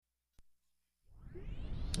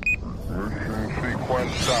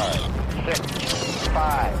towards stars. 6,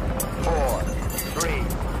 5, 4, 3, 2,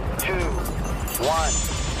 1,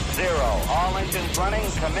 0. All engines running.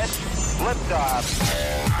 Commit. Liftoff.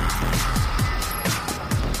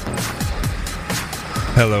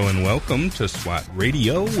 Hello and welcome to SWAT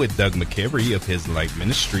Radio with Doug McCary of His Light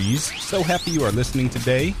Ministries. So happy you are listening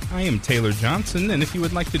today. I am Taylor Johnson, and if you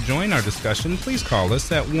would like to join our discussion, please call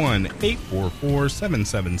us at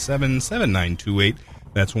 1-844-777-7928.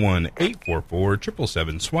 That's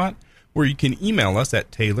 1-844-777-SWAT, where you can email us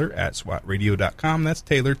at taylor@swatradio.com. That's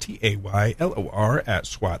Taylor, Taylor,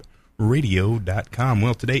 @swatradio.com.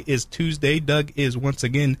 Well, today is Tuesday. Doug is once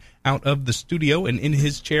again out of the studio, and in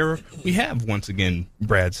his chair, we have once again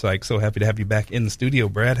Brad Sykes. So happy to have you back in the studio,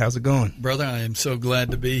 Brad. How's it going? Brother, I am so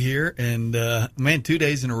glad to be here, and man, 2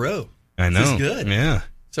 days in a row. I know. This is good. Yeah.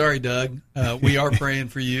 Sorry, Doug. We are praying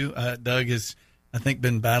for you. Doug has, I think,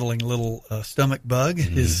 been battling a little stomach bug.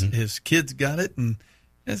 His kids got it, and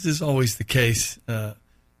as is always the case,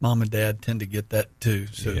 Mom and Dad tend to get that too.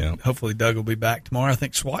 So Hopefully Doug will be back tomorrow. I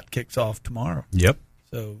think SWAT kicks off tomorrow. Yep.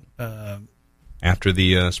 So after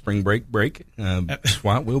the spring break,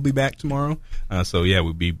 SWAT will be back tomorrow.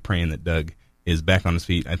 We'll be praying that Doug is back on his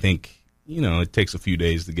feet. I think, it takes a few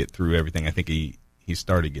days to get through everything. I think he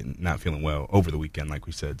started not feeling well over the weekend, like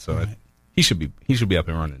we said. So right. he should be up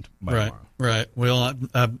and running by tomorrow. Right. Well,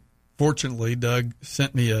 fortunately, Doug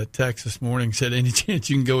sent me a text this morning, said, "Any chance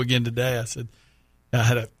you can go again today?" I said, I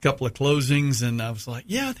had a couple of closings, and I was like,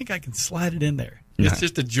 "Yeah, I think I can slide it in there." It's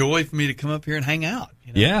just a joy for me to come up here and hang out.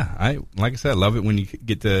 Yeah, like I said, I love it when you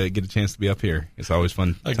get a chance to be up here. It's always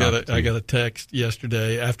fun. I got a text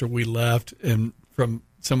yesterday after we left, and from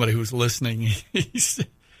somebody who was listening. He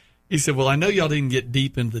said, "Well, I know y'all didn't get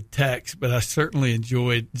deep into the text, but I certainly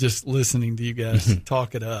enjoyed just listening to you guys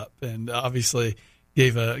talk it up." And obviously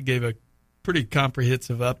gave a pretty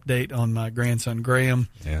comprehensive update on my grandson Graham.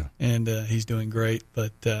 Yeah, and he's doing great.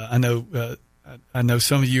 But I know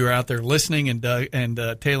some of you are out there listening, and Doug and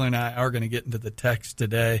Taylor and I are going to get into the text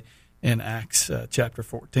today in Acts chapter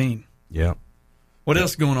 14. Yeah. What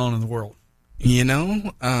else is going on in the world? You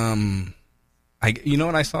know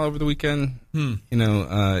what I saw over the weekend?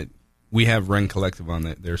 We have Ren Collective on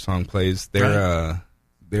their song plays. Their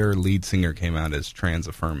lead singer came out as trans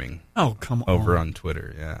affirming. Oh, come on. Over on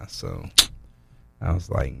Twitter, yeah. So I was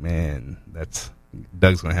like, man,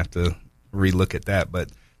 Doug's going to have to relook at that. But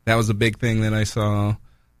that was a big thing that I saw.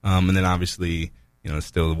 And then obviously,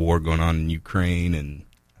 still the war going on in Ukraine, and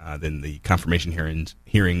then the confirmation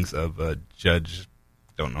hearings of Judge,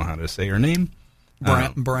 don't know how to say her name.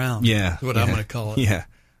 Brown. Yeah. That's what I'm going to call it. Yeah.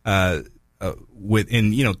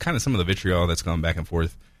 Kind of some of the vitriol that's gone back and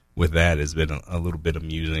forth with that has been a little bit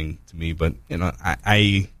amusing to me. But,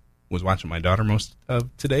 I was watching my daughter most of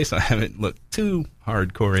today, so I haven't looked too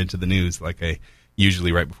hardcore into the news. Like I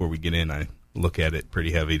usually, right before we get in, I look at it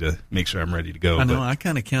pretty heavy to make sure I'm ready to go. I know. I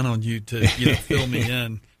kind of count on you to fill me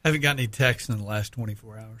in. I haven't got any texts in the last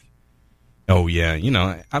 24 hours. Oh, yeah.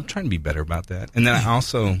 I'm trying to be better about that. And then I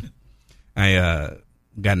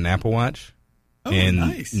got an Apple Watch. Oh, and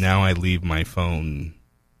nice. Now I leave my phone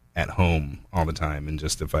at home all the time, and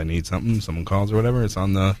just if I need something, someone calls or whatever, it's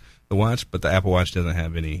on the watch. But the Apple Watch doesn't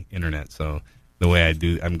have any internet, so the way I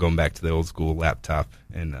do, I'm going back to the old school laptop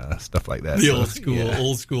and stuff like that.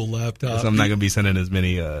 Old school laptop. So I'm not going to be sending as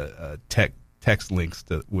many text links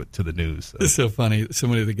to the news. So. It's so funny. So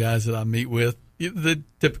many of the guys that I meet with, the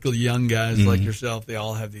typical young guys like yourself, they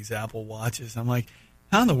all have these Apple Watches. I'm like,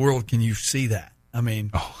 how in the world can you see that? I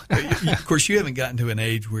mean, of course, you haven't gotten to an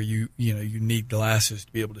age where you need glasses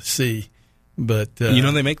to be able to see, but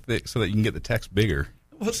they make so that you can get the text bigger.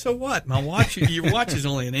 Well, so what? My watch, your watch is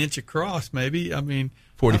only an inch across, maybe. I mean,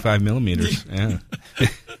 45 millimeters. Yeah.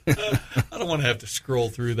 I don't want to have to scroll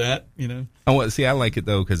through that. I like it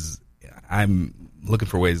though because I'm looking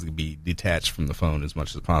for ways to be detached from the phone as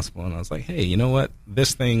much as possible, and I was like, hey, you know what?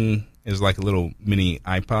 This thing is like a little mini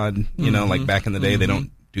iPod. Like back in the day, they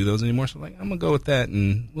don't do those anymore. So I'm gonna go with that,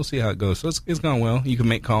 and we'll see how it goes. So it's gone well. You can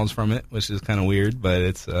make calls from it, which is kind of weird, but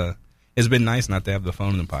it's been nice not to have the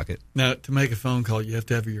phone in the pocket. Now, to make a phone call, you have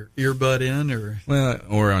to have your earbud in,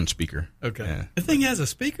 or on speaker. Okay. Yeah. The thing has a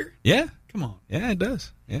speaker? Yeah. Come on. Yeah, it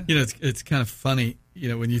does. Yeah. It's kind of funny.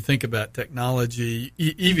 When you think about technology,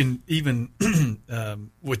 even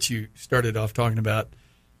what you started off talking about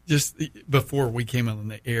just before we came on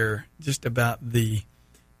the air, just about the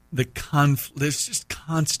conflict. There's just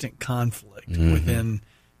constant conflict within,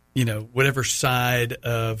 whatever side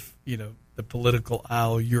of, the political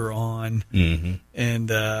aisle you're on. Mm-hmm.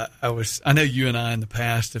 And I know you and I in the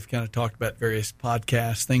past have kind of talked about various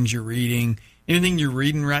podcasts, things you're reading. Anything you're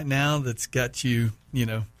reading right now that's got you,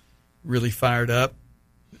 really fired up?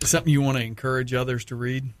 Something you want to encourage others to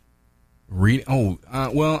read? Well,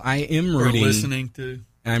 I am reading. Or listening to?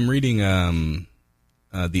 I'm reading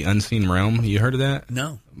The Unseen Realm. You heard of that?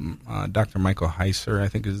 No. Dr. Michael Heiser, I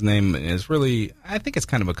think is his name. Is really, I think it's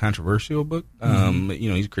kind of a controversial book.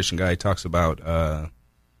 He's a Christian guy. He talks about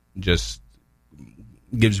just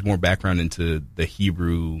gives more background into the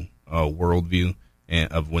Hebrew worldview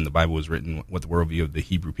and of when the Bible was written, what the worldview of the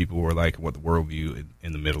Hebrew people were like, and what the worldview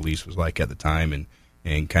in the Middle East was like at the time,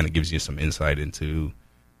 and kind of gives you some insight into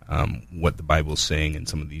what the Bible is saying in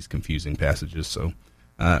some of these confusing passages. So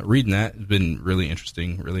reading that has been really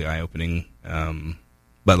interesting, really eye-opening.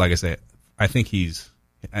 But like I said, I think his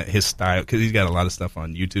style, because he's got a lot of stuff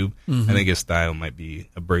on YouTube, I think his style might be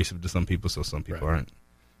abrasive to some people, so some people aren't,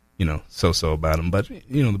 so about him. But,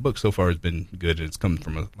 the book so far has been good. It's come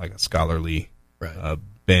from a scholarly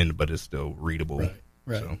bend, but it's still readable.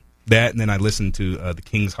 Right. So that, and then I listened to the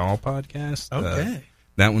King's Hall podcast. Okay.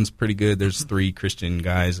 That one's pretty good. There's 3 Christian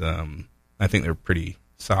guys. I think they're pretty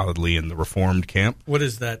solidly in the Reformed camp. What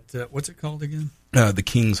is that? What's it called again? The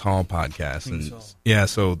King's Hall podcast. Yeah,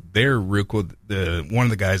 so they're real cool. One of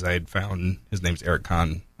the guys I had found, his name's Eric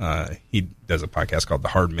Kahn. He does a podcast called the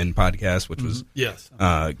Hard Men Podcast, which was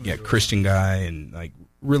Christian guy and like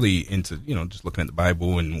really into just looking at the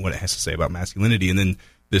Bible and what it has to say about masculinity. And then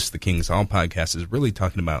the King's Hall podcast is really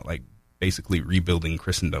talking about like basically rebuilding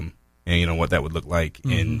Christendom and what that would look like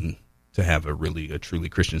and to have a truly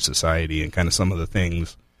Christian society and kind of some of the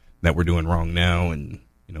things that we're doing wrong now and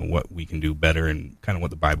what we can do better and kind of what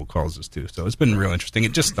the Bible calls us to. So it's been real interesting.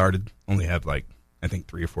 It just started. Only have I think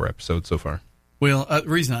 3 or 4 episodes so far. Well, the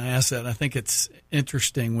reason I ask that, I think it's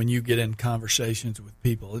interesting when you get in conversations with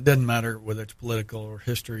people. It doesn't matter whether it's political or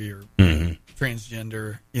history or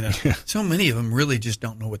transgender. So many of them really just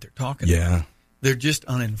don't know what they're talking about. They're just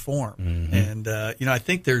uninformed. And I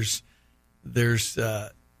think there's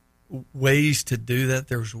ways to do that.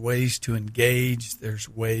 There's ways to engage. There's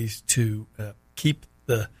ways to keep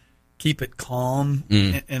it calm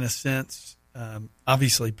in a sense.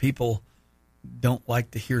 Obviously, people don't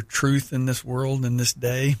like to hear truth in this world in this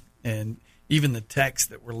day, and even the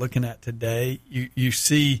text that we're looking at today, you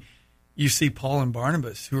see Paul and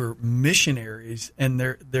Barnabas, who are missionaries, and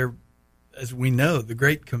they're as we know, the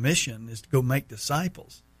Great Commission is to go make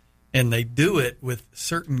disciples. And they do it with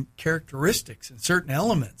certain characteristics and certain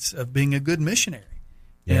elements of being a good missionary.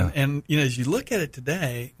 Yeah. And as you look at it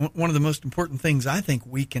today, one of the most important things I think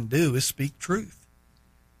we can do is speak truth.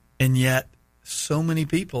 And yet, so many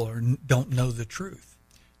people don't know the truth.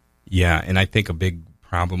 Yeah, and I think a big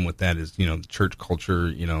problem with that is, the church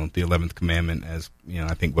culture, the 11th commandment, as,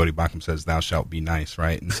 I think Bodhi Bacham says, thou shalt be nice,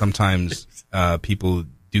 right? And sometimes people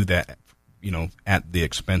do that, at the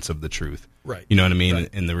expense of the truth. Right. You know what I mean? Right.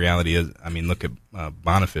 And the reality is, look at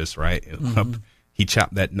Boniface, right? He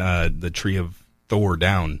chopped the tree of Thor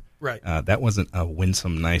down. Right. That wasn't a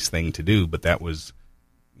winsome, nice thing to do, but that was,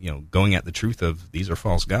 going at the truth of these are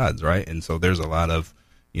false gods, right? And so there's a lot of,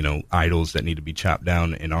 idols that need to be chopped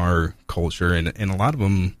down in our culture, and a lot of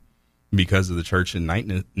them, because of the church and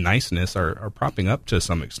niceness, are propping up to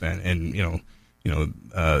some extent, and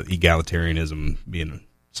egalitarianism being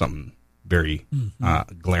something very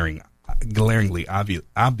glaringly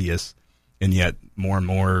obvious, and yet more and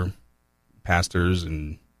more pastors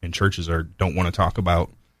and churches don't want to talk about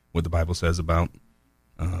what the Bible says about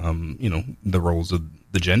the roles of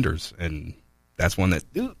the genders, and that's one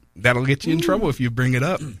that'll get you in trouble if you bring it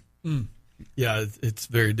up. Yeah, it's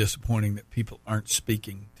very disappointing that people aren't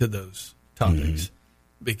speaking to those topics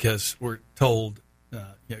because we're told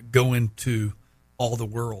go into all the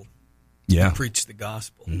world. Yeah. Preach the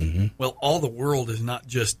gospel. Well, all the world is not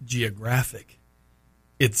just geographic.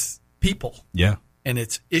 It's people. Yeah. And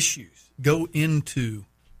it's issues. Go into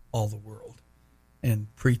all the world and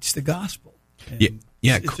preach the gospel. And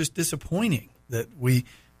it's just disappointing that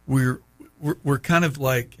we're kind of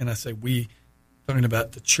like, and I say we, talking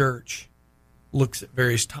about the church, looks at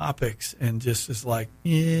various topics and just is like,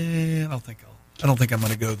 I don't think I'm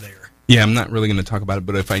going to go there. Yeah, I'm not really going to talk about it,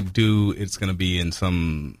 but if I do, it's going to be in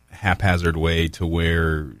some haphazard way to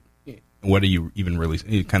where, what are you even really,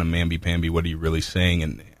 kind of mamby-pamby, what are you really saying?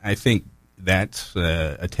 And I think that's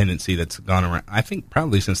a tendency that's gone around, I think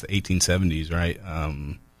probably since the 1870s, right?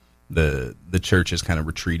 The church has kind of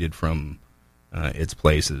retreated from its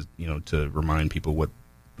place, to remind people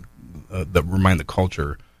remind the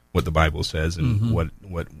culture what the Bible says and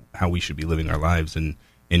how we should be living our lives, and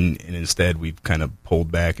instead we've kind of pulled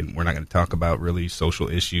back, and we're not going to talk about really social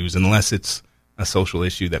issues unless it's a social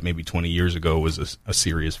issue that maybe 20 years ago was a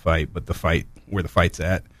serious fight. But where the fight's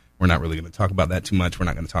at, we're not really going to talk about that too much. We're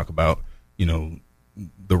not going to talk about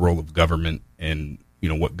the role of government and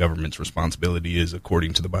what government's responsibility is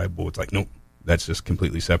according to the Bible. It's like, nope, that's just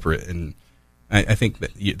completely separate. And I think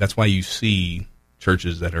that's why you see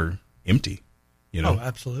churches that are empty, Oh,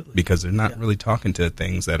 absolutely. because they're not really talking to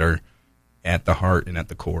things that are at the heart and at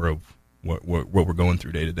the core of what we're going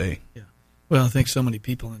through day to day. Yeah. Well, I think so many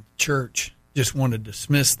people in church just want to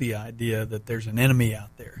dismiss the idea that there's an enemy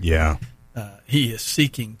out there. Yeah. He is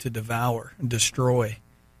seeking to devour and destroy.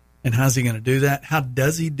 And how's he going to do that? How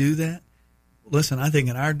does he do that? Listen, I think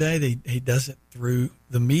in our day, he does it through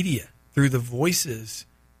the media, through the voices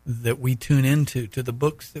that we tune into, to the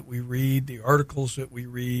books that we read, the articles that we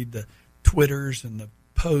read, the Twitters and the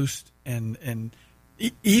posts, and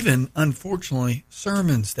even, unfortunately,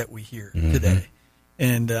 sermons that we hear today.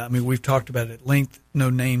 And, we've talked about it at length, no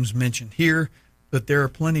names mentioned here, but there are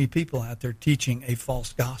plenty of people out there teaching a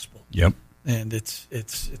false gospel. Yep. And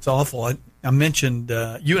it's awful. I mentioned,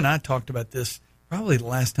 you and I talked about this probably the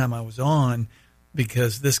last time I was on,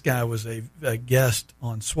 because this guy was a guest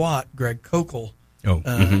on SWAT, Greg Kokel,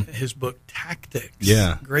 his book Tactics.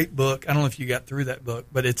 Yeah. Great book. I don't know if you got through that book,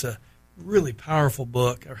 but it's a really powerful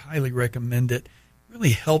book. I highly recommend it. Really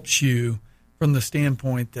helps you from the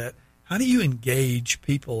standpoint that how do you engage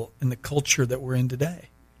people in the culture that we're in today?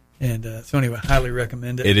 And so anyway, highly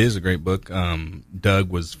recommend it. It is a great book. Doug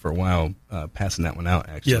was for a while passing that one out,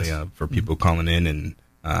 actually, for people calling in, and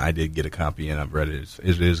I did get a copy, and I've read it.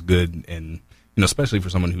 It is good, and especially for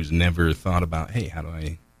someone who's never thought about, hey, how do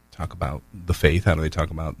I talk about the faith? How do I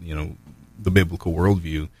talk about the biblical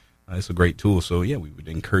worldview? It's a great tool. So yeah, we would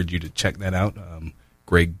encourage you to check that out.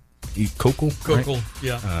 Greg Kokel, right?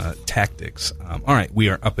 Yeah. Tactics. All right, we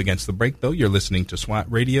are up against the break, though. You're listening to SWAT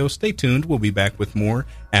Radio. Stay tuned. We'll be back with more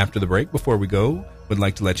after the break. Before we go, would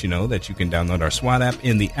like to let you know that you can download our SWAT app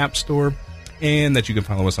in the App Store, and that you can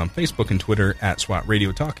follow us on Facebook and Twitter at SWAT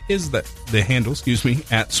Radio Talk is the handle,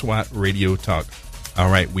 at SWAT Radio Talk.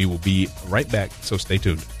 All right, we will be right back, so stay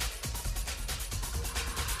tuned.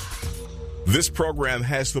 This program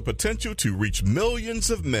has the potential to reach millions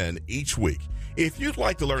of men each week. If you'd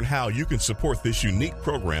like to learn how you can support this unique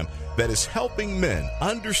program that is helping men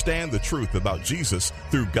understand the truth about Jesus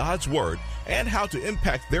through God's Word and how to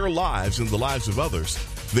impact their lives and the lives of others,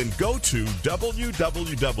 then go to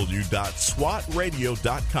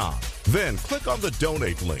www.swatradio.com. Then click on the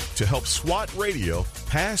donate link to help SWAT Radio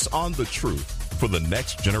pass on the truth for the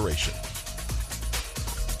next generation.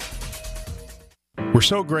 We're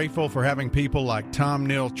so grateful for having people like Tom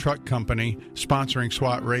Neal Truck Company sponsoring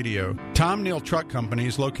SWAT Radio. Tom Neal Truck Company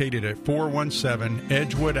is located at 417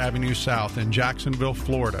 Edgewood Avenue South in Jacksonville,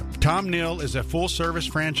 Florida. Tom Neal is a full-service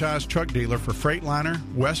franchise truck dealer for Freightliner,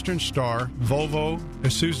 Western Star, Volvo,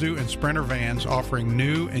 Isuzu, and Sprinter vans, offering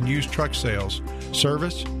new and used truck sales,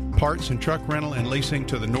 service, parts, and truck rental and leasing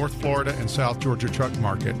to the North Florida and South Georgia truck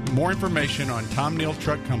market. More information on Tom Neal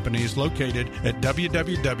Truck Company is located at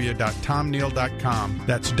www.tomneal.com.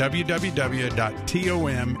 That's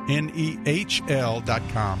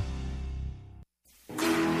www.tomnehl.com.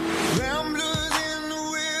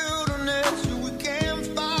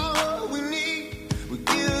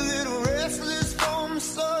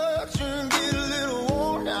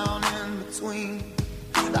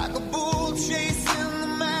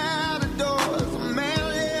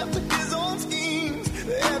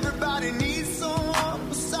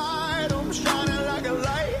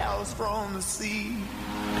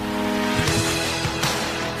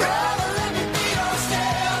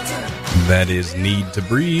 That is Need to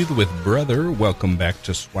Breathe with Brother. Welcome back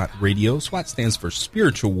to SWAT Radio. SWAT stands for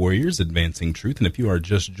Spiritual Warriors Advancing Truth. And if you are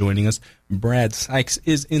just joining us, Brad Sykes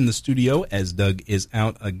is in the studio as Doug is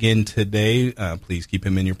out again today. Please keep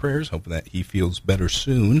him in your prayers. Hope that he feels better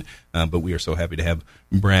soon. But we are so happy to have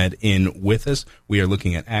Brad in with us. We are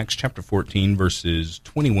looking at Acts chapter 14, verses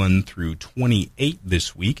 21 through 28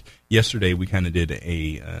 this week. Yesterday, we kind of did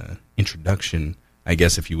a introduction, I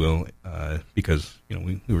guess, if you will, because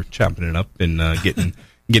we were chopping it up and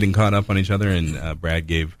getting caught up on each other, and Brad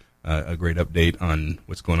gave a great update on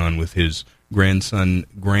what's going on with his grandson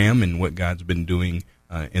Graham and what God's been doing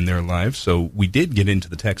in their lives. So we did get into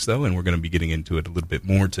the text, though, and we're going to be getting into it a little bit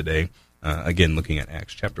more today. Again, looking at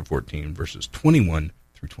Acts chapter 14, verses 21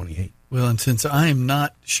 through 28. Well, and since I am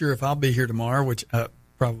not sure if I'll be here tomorrow, which I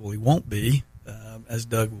probably won't be, as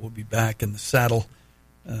Doug will be back in the saddle,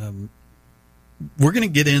 we're going to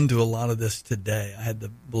get into a lot of this today. I had the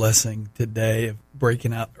blessing today of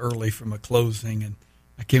breaking out early from a closing, and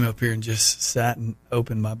I came up here and just sat and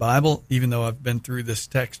opened my Bible. Even though I've been through this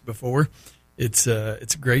text before, it's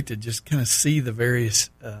great to just kind of see the various,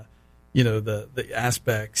 the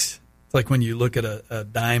aspects. It's like when you look at a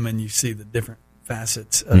diamond, you see the different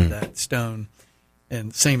facets of that stone,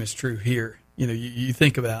 and same is true here. You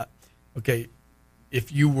think about, okay,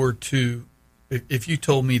 if you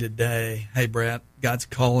told me today, hey, Brad, God's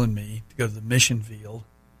calling me to go to the mission field,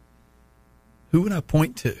 who would I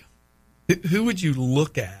point to? Who would you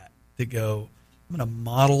look at to go, I'm going to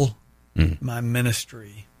model my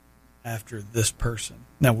ministry after this person?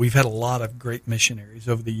 Now, we've had a lot of great missionaries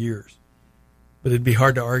over the years, but it'd be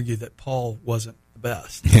hard to argue that Paul wasn't the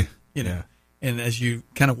best. Yeah. And as you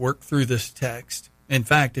kind of work through this text, in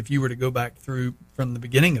fact, if you were to go back through from the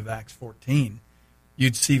beginning of Acts 14,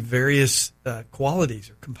 you'd see various qualities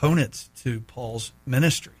or components to Paul's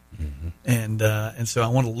ministry. And so I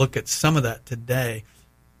want to look at some of that today.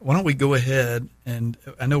 Why don't we go ahead, and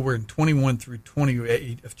I know we're in 21 through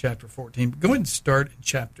 28 of chapter 14, but go ahead and start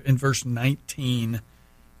in verse 19,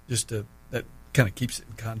 that kind of keeps it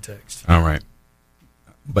in context. All right.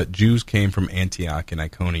 But Jews came from Antioch and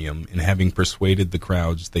Iconium, and having persuaded the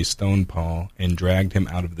crowds, they stoned Paul and dragged him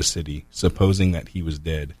out of the city, supposing that he was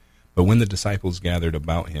dead. But when the disciples gathered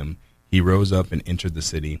about him, he rose up and entered the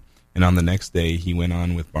city, and on the next day he went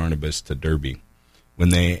on with Barnabas to Derbe. When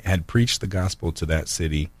they had preached the gospel to that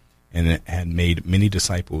city, and had made many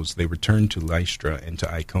disciples, they returned to Lystra and to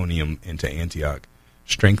Iconium and to Antioch,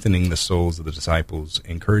 strengthening the souls of the disciples,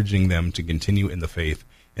 encouraging them to continue in the faith,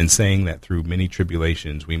 and saying that through many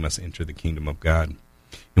tribulations we must enter the kingdom of God.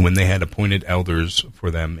 And when they had appointed elders for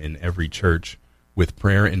them in every church, with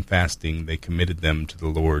prayer and fasting they committed them to the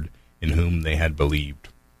Lord, in whom they had believed.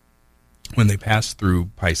 When they passed through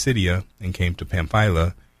Pisidia and came to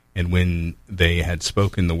Pamphylia, and when they had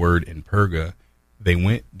spoken the word in Perga, they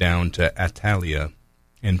went down to Attalia,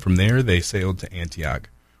 and from there they sailed to Antioch,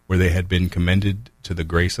 where they had been commended to the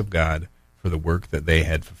grace of God for the work that they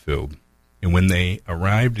had fulfilled. And when they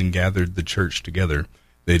arrived and gathered the church together,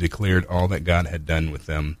 they declared all that God had done with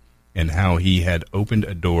them, and how he had opened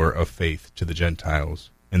a door of faith to the Gentiles,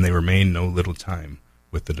 and they remained no little time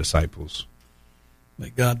with the disciples. May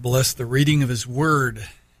God bless the reading of his word.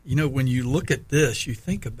 When you look at this, you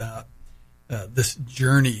think about this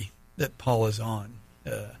journey that Paul is on.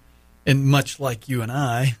 And much like you and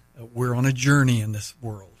I, we're on a journey in this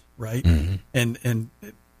world, right? Mm-hmm. And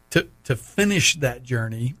to finish that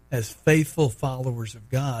journey as faithful followers of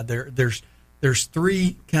God, there's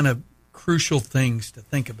three kind of crucial things to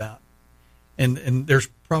think about. And there's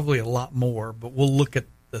probably a lot more, but we'll look at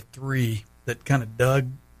the three that kind of Doug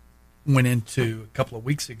went into a couple of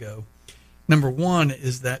weeks ago. Number one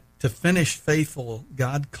is that to finish faithful,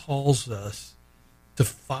 God calls us to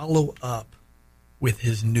follow up with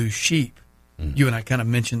his new sheep. Mm-hmm. You and I kind of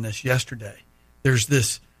mentioned this yesterday. There's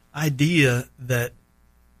this idea that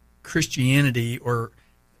Christianity or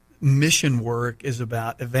mission work is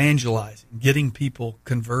about evangelizing, getting people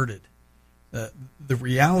converted. The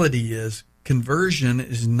reality is conversion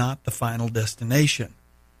is not the final destination.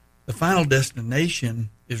 The final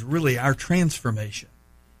destination is really our transformation.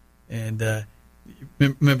 And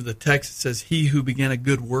remember the text that says, he who began a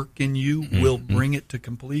good work in you will bring it to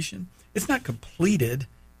completion. It's not completed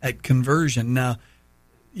at conversion. Now,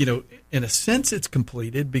 in a sense it's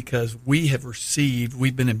completed because we've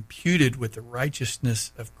been imputed with the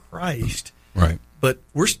righteousness of Christ. Right. But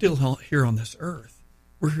we're still here on this earth.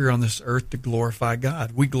 We're here on this earth to glorify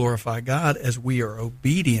God. We glorify God as we are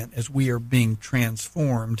obedient, as we are being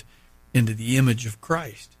transformed into the image of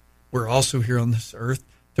Christ. We're also here on this earth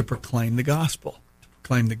to proclaim the gospel, to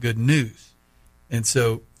proclaim the good news. And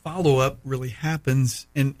so follow-up really happens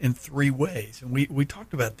in three ways. And we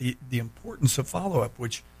talked about the importance of follow-up,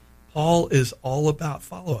 which Paul is all about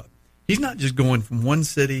follow-up. He's not just going from one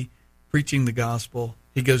city, preaching the gospel.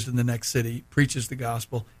 He goes to the next city, preaches the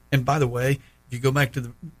gospel. And by the way, if you go back to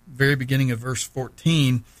the very beginning of verse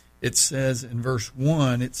 14, it says in verse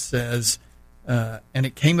 1, it says, and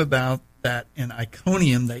it came about that in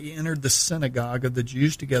Iconium they entered the synagogue of the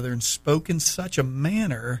Jews together and spoke in such a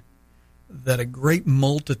manner that a great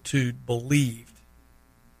multitude believed.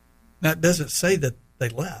 Now, it doesn't say that they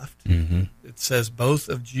left. Mm-hmm. It says both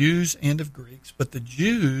of Jews and of Greeks, but the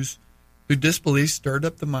Jews who disbelieved stirred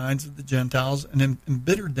up the minds of the Gentiles and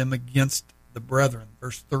embittered them against the brethren.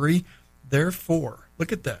 Verse 3, therefore,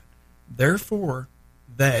 look at that. Therefore,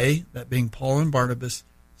 they, that being Paul and Barnabas,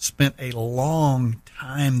 spent a long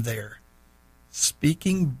time there,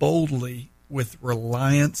 speaking boldly with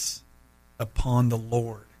reliance upon the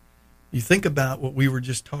Lord. You think about what we were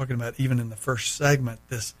just talking about, even in the first segment,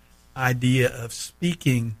 this idea of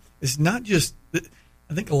speaking is not just,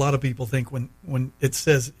 I think a lot of people think when it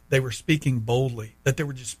says they were speaking boldly, that they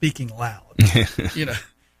were just speaking loud.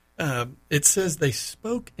 It says they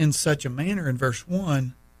spoke in such a manner in verse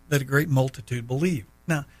 1 that a great multitude believed.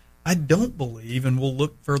 Now, I don't believe, and we'll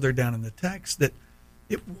look further down in the text, that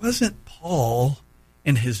it wasn't Paul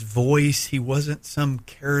and his voice. He wasn't some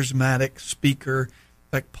charismatic speaker.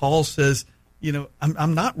 Like Paul says,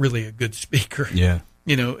 I'm not really a good speaker. Yeah.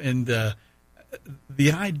 And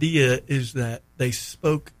the idea is that they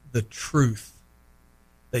spoke the truth.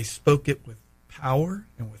 They spoke it with power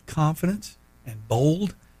and with confidence and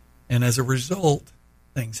bold. And as a result,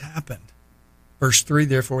 things happened. Verse 3,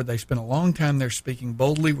 therefore, they spent a long time there speaking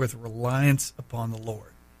boldly with reliance upon the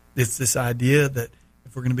Lord. It's this idea that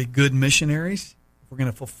if we're going to be good missionaries, if we're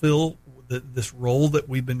going to fulfill this role that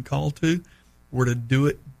we've been called to, we're to do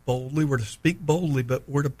it boldly, we're to speak boldly, but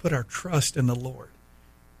we're to put our trust in the Lord.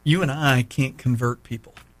 You and I can't convert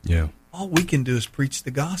people. Yeah. All we can do is preach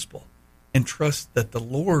the gospel and trust that the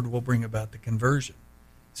Lord will bring about the conversion.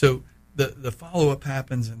 So the follow-up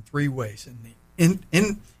happens in three ways. In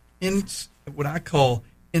what I call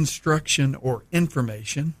instruction or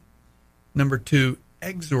information. Number 2,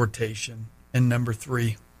 exhortation. And number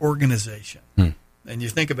 3, organization. And you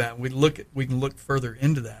think about it, we can look further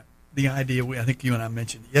into that. The idea, I think you and I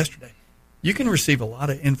mentioned it yesterday, you can receive a lot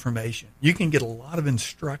of information. You can get a lot of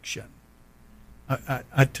instruction.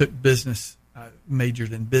 I took business, I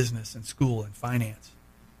majored in business in school and finance.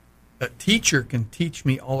 A teacher can teach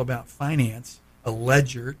me all about finance, a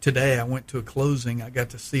ledger. Today I went to a closing. I got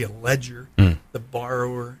to see a ledger, the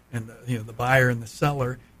borrower and the buyer and the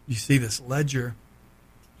seller. You see this ledger.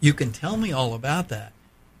 You can tell me all about that,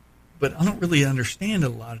 but I don't really understand it a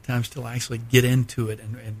lot of times till I actually get into it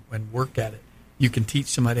and work at it. You can teach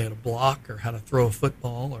somebody how to block or how to throw a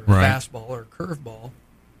football or a fastball or a curveball.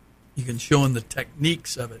 You can show them the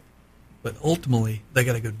techniques of it, but ultimately they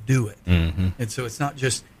got to go do it. Mm-hmm. And so it's not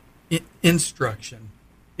just instruction.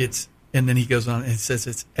 And then he goes on and says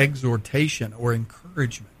it's exhortation or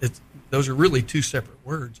encouragement. Those are really two separate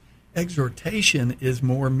words. Exhortation is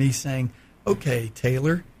more me saying, okay,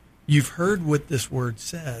 Taylor, you've heard what this word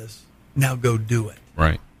says. Now go do it.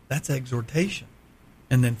 Right. That's exhortation.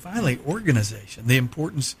 And then finally, organization, the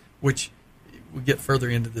importance, which we get further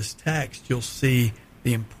into this text, you'll see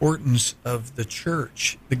the importance of the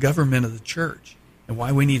church, the government of the church, and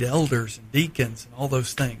why we need elders and deacons and all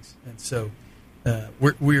those things. And so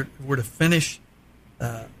we're to finish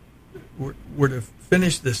we're to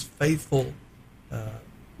finish this faithful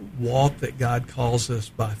walk that God calls us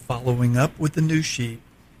by following up with the new sheep.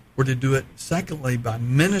 We're to do it, secondly, by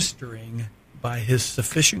ministering by His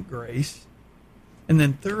sufficient grace. And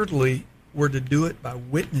then thirdly, we're to do it by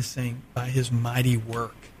witnessing by His mighty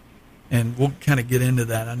work. And we'll kind of get into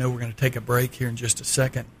that. I know we're going to take a break here in just a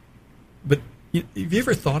second. But have you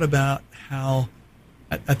ever thought about how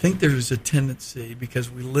I think there's a tendency,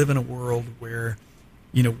 because we live in a world where,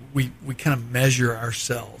 we kind of measure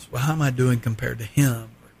ourselves. Well, how am I doing compared to him?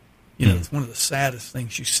 It's one of the saddest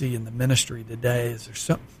things you see in the ministry today is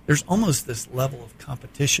there's almost this level of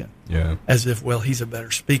competition. Yeah. As if, well, he's a better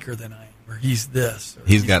speaker than I am, or he's this. Or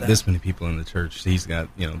he's got that. This many people in the church. He's got,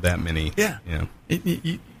 that many. Yeah.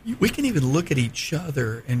 We can even look at each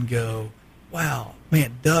other and go, wow,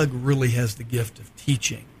 man, Doug really has the gift of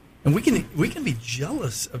teaching. And we can be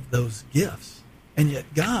jealous of those gifts. And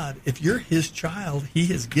yet God, if you're His child, He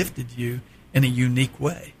has gifted you in a unique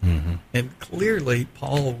way. Mm-hmm. And clearly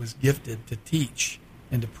Paul was gifted to teach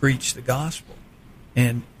and to preach the gospel.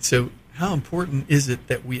 And so how important is it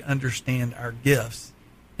that we understand our gifts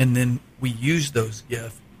and then we use those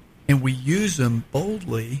gifts and we use them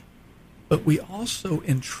boldly, but we also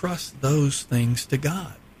entrust those things to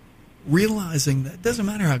God, realizing that it doesn't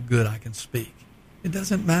matter how good I can speak. It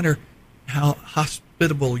doesn't matter how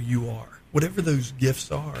hospitable you are. Whatever those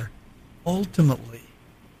gifts are, ultimately,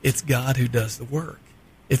 it's God who does the work.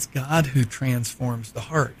 It's God who transforms the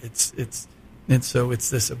heart. And so it's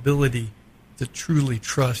this ability to truly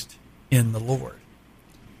trust in the Lord.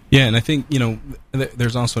 Yeah, and I think,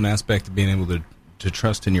 there's also an aspect of being able to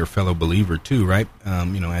trust in your fellow believer too, right?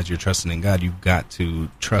 As you're trusting in God, you've got to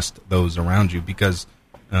trust those around you because,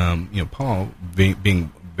 Paul,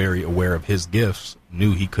 being very aware of his gifts,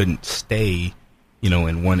 knew he couldn't stay,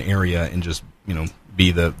 in one area and just,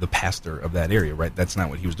 be the pastor of that area, right? That's not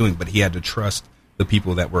what he was doing. But he had to trust the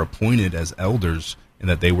people that were appointed as elders and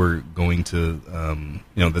that they were going to,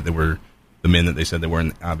 that they were the men that they said they were.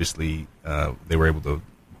 And obviously, they were able to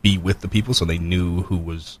be with the people, so they knew who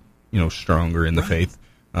was, stronger in the faith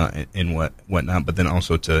and whatnot. But then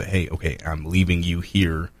also to, hey, okay, I'm leaving you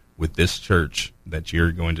here with this church that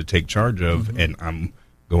you're going to take charge of, mm-hmm. and I'm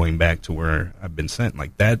going back to where I've been sent.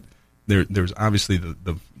 Like that, there's obviously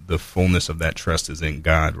the fullness of that trust is in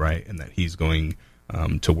God, right? And that He's going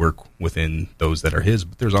to work within those that are His.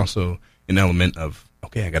 But there's also an element of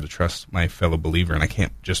okay, I got to trust my fellow believer, and I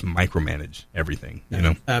can't just micromanage everything, you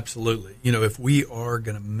know? Absolutely. If we are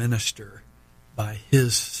going to minister by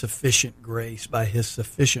his sufficient grace, by his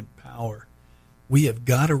sufficient power, we have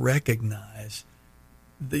got to recognize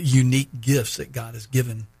the unique gifts that God has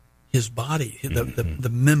given his body, the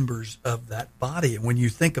members of that body. And when you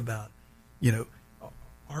think about,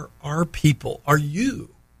 our people, are you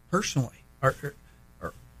personally,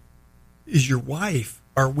 is your wife,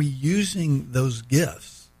 are we using those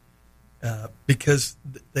gifts? Because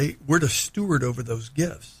we're to steward over those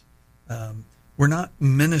gifts. We're not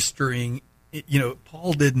ministering.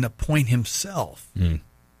 Paul didn't appoint himself.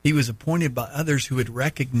 He was appointed by others who had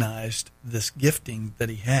recognized this gifting that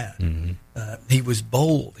he had. He was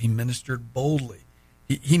bold. He ministered boldly.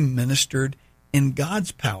 He ministered in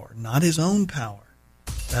God's power, not his own power.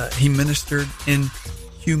 He ministered in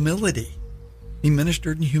humility.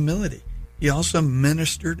 He also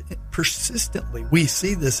ministered persistently. We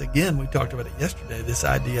see this again. We talked about it yesterday, this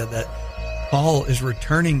idea that Paul is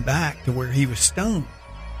returning back to where he was stoned.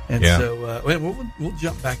 And so we'll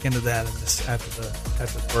jump back into that after the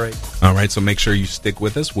break. All right, so make sure you stick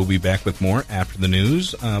with us. We'll be back with more after the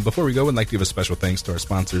news. Before we go, we'd like to give a special thanks to our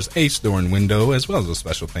sponsors, Ace Door and Window, as well as a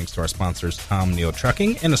special thanks to our sponsors, Tom Neal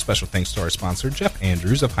Trucking, and a special thanks to our sponsor, Jeff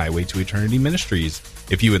Andrews of Highway to Eternity Ministries.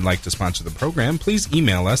 If you would like to sponsor the program, please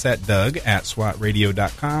email us at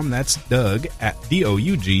doug@swatradio.com. That's Doug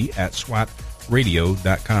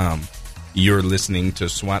DOUG@swatradio.com. You're listening to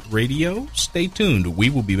SWAT Radio. Stay tuned. We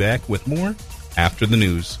will be back with more after the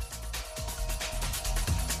news.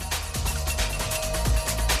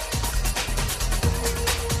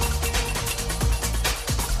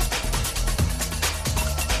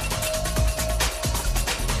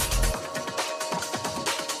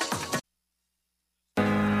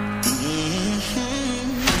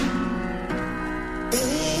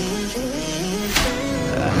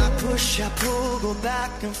 I pull, go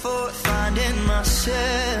back and forth, finding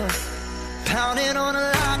myself pounding on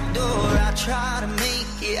a locked door. I try to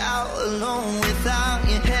make it out alone without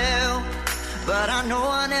your help, but I know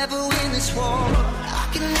I'll never win this war. I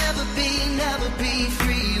can never be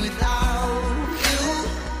free without you.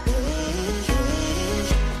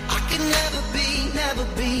 I can never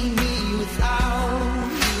be me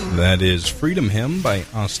without you. That is Freedom Hymn by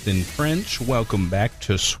Austin French. Welcome back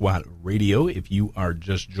to SWAT Radio. If you are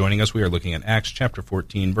just joining us, we are looking at Acts chapter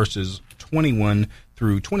 14, verses 21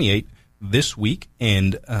 through 28 this week.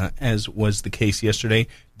 And as was the case yesterday,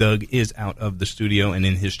 Doug is out of the studio, and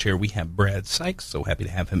in his chair we have Brad Sykes. So happy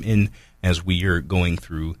to have him in as we are going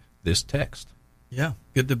through this text. Yeah,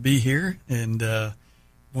 good to be here. And I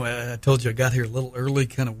told you I got here a little early,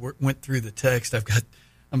 kind of went through the text.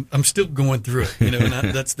 I'm still going through it, and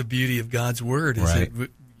that's the beauty of God's Word. Is right. that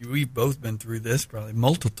we've both been through this probably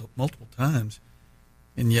multiple times,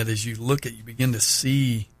 and yet as you look at, you begin to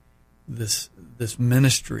see this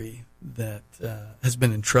ministry that has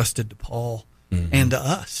been entrusted to Paul and to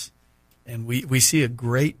us, and we see a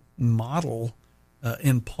great model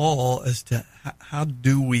in Paul as to how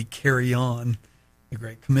do we carry on the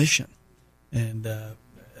Great Commission, and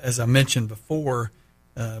as I mentioned before,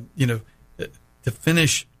 to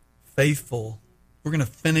finish faithful, we're going to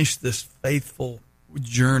finish this faithful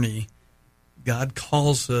journey. God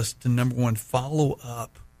calls us to, number one, follow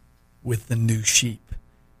up with the new sheep.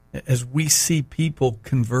 As we see people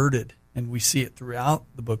converted, and we see it throughout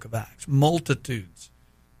the book of Acts, multitudes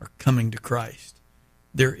are coming to Christ.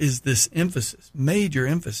 There is this emphasis, major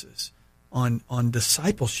emphasis, on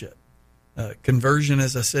discipleship. Conversion,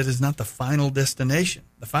 as I said, is not the final destination.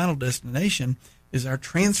 The final destination is our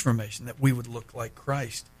transformation, that we would look like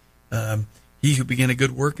Christ. He who began a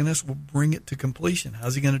good work in us will bring it to completion.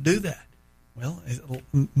 How's he going to do that? Well,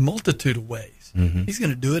 a multitude of ways. He's going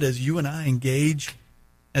to do it as you and I engage,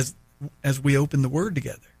 as we open the Word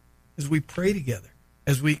together, as we pray together,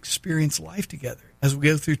 as we experience life together, as we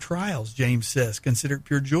go through trials. James says, consider it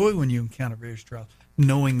pure joy when you encounter various trials,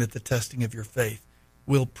 knowing that the testing of your faith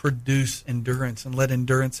will produce endurance, and let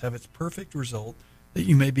endurance have its perfect result, that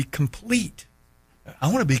you may be complete. I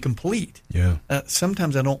want to be complete. Yeah.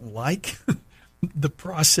 Sometimes I don't like the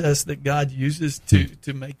process that God uses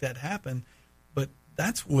to make that happen, but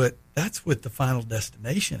that's what the final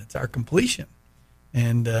destination. It's our completion,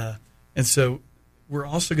 and so we're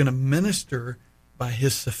also going to minister by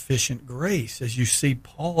His sufficient grace, as you see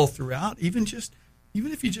Paul throughout. Even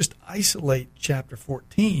if you just isolate chapter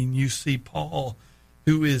 14, you see Paul,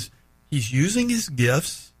 he's using his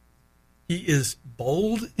gifts. He is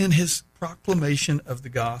bold in his proclamation of the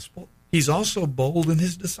gospel. He's also bold in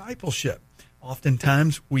his discipleship.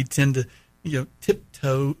 Oftentimes we tend to,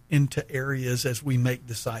 tiptoe into areas as we make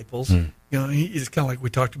disciples It's kind of like we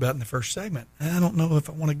talked about in the first segment. I don't know if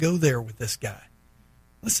I want to go there with this guy.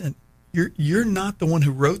 Listen, you're not the one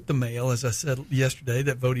who wrote the mail, as I said yesterday,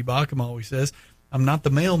 that Voddie Baucham always says. I'm not the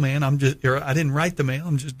mailman. I didn't write the mail.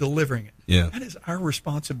 I'm just delivering it. Yeah. That is our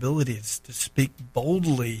responsibility, is to speak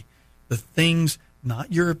boldly the things,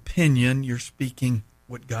 not your opinion. You're speaking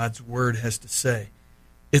what God's word has to say.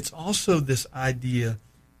 It's also this idea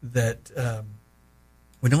that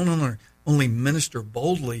we don't only minister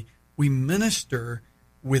boldly, we minister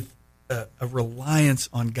with a reliance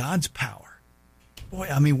on God's power. Boy,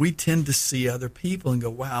 I mean, we tend to see other people and go,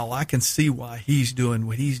 wow, I can see why he's doing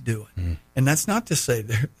what he's doing. Mm. And that's not to say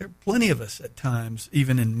there are plenty of us at times,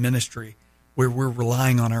 even in ministry, where we're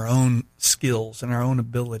relying on our own skills and our own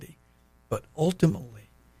ability. But ultimately,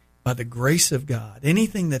 by the grace of God,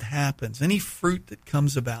 anything that happens, any fruit that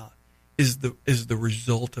comes about is the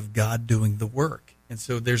result of God doing the work. And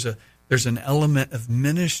so there's an element of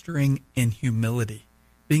ministering in humility,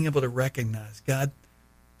 being able to recognize, God,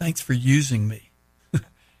 thanks for using me.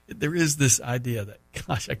 There is this idea that,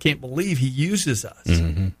 gosh, I can't believe he uses us.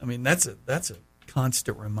 Mm-hmm. I mean, that's a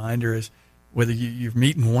constant reminder, is whether you're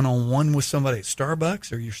meeting one-on-one with somebody at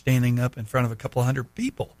Starbucks or you're standing up in front of a couple hundred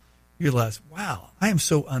people, you realize, wow, I am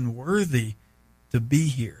so unworthy to be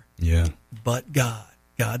here. Yeah. But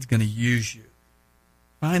God's going to use you.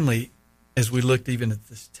 Finally, as we looked even at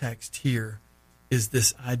this text here, is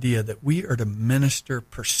this idea that we are to minister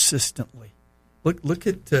persistently. Look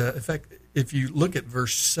at, in fact, if you look at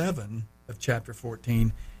verse 7 of chapter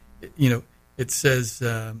 14, it says,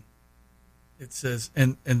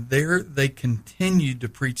 and there they continued to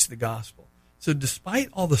preach the gospel. So despite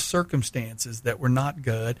all the circumstances that were not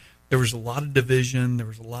good, there was a lot of division, there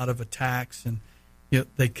was a lot of attacks, and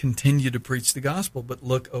they continued to preach the gospel. But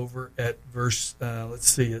look over at verse,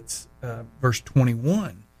 verse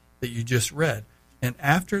 21 that you just read. And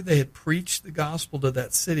after they had preached the gospel to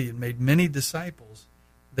that city and made many disciples,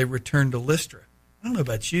 they returned to Lystra. I don't know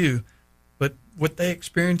about you, but what they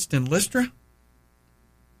experienced in Lystra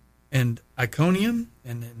and Iconium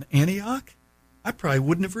and in Antioch, I probably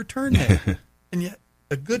wouldn't have returned there. And yet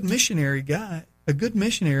a good missionary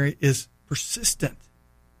is persistent.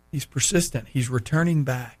 He's persistent. He's returning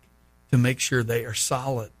back to make sure they are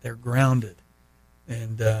solid, they're grounded.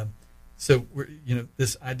 And so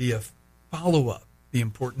this idea of follow-up, the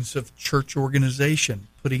importance of church organization,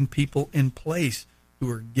 putting people in place who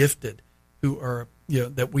are gifted, who are,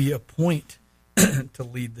 that we appoint to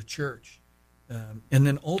lead the church. And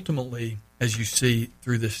then ultimately, as you see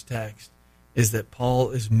through this text, is that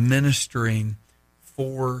Paul is ministering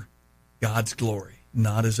for God's glory,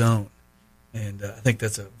 not his own. And I think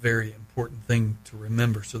that's a very important thing to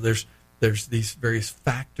remember. So there's these various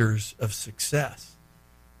factors of success.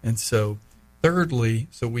 And so thirdly,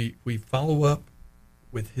 we follow up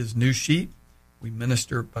with his new sheep. We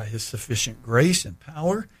minister by his sufficient grace and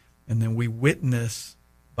power, and then we witness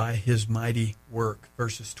by his mighty work,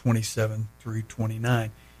 verses 27 through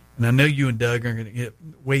 29. And I know you and Doug are going to get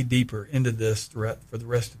way deeper into this for the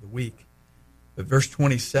rest of the week. But verse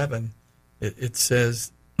 27, it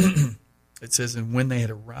says, and when they had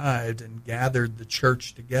arrived and gathered the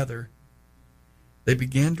church together, they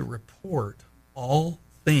began to report all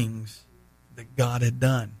things that God had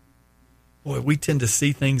done. Boy, we tend to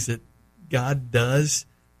see things that God does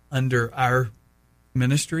under our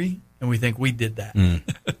ministry, and we think we did that.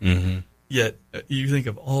 Mm-hmm. Yet you think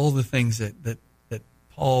of all the things that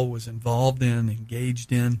Paul was involved in,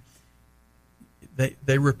 engaged in.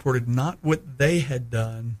 They reported not what they had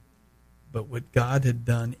done, but what God had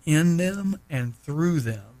done in them and through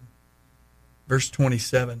them. Verse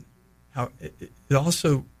 27, how it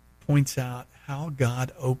also points out how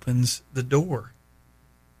God opens the door.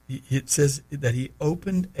 It says that he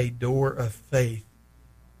opened a door of faith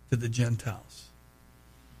to the Gentiles.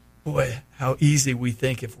 Boy, how easy we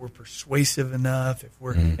think if we're persuasive enough,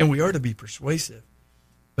 and we are to be persuasive.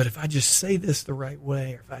 But if I just say this the right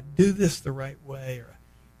way, or if I do this the right way,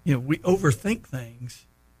 or we overthink things,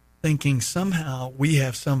 thinking somehow we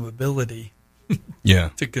have some ability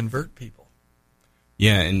to convert people.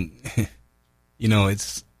 Yeah, and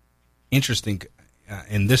it's interesting.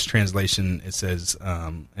 In this translation, it says,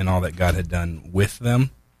 and all that God had done with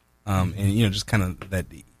them. And, just kind of that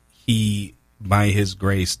he, by his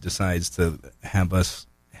grace, decides to have us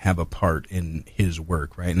have a part in his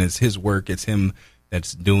work, right? And it's his work, it's him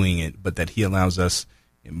that's doing it, but that he allows us,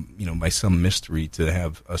 by some mystery to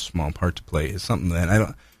have a small part to play is something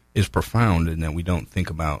that is profound and that we don't think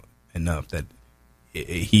about enough, that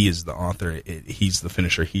he is the author, he's the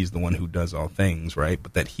finisher, he's the one who does all things, right?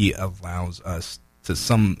 But that he allows us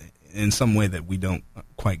in some way that we don't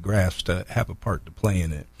quite grasp, to have a part to play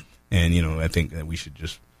in it. And, I think that we should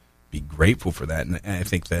just be grateful for that. And I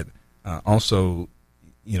think that also,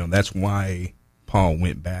 that's why Paul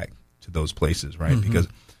went back to those places, right? Mm-hmm. Because,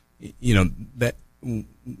 that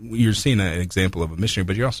you're seeing an example of a missionary,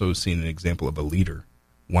 but you're also seeing an example of a leader.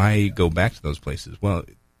 Why go back to those places? Well,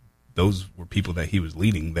 those were people that he was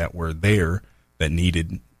leading that were there that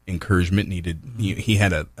needed encouragement, he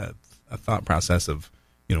had a thought process of,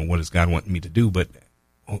 what does God want me to do? But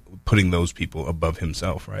putting those people above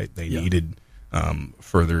himself, right? They needed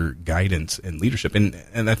further guidance and leadership.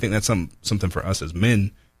 And I think that's something for us as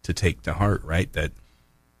men to take to heart, right? That,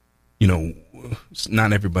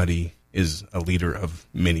 not everybody is a leader of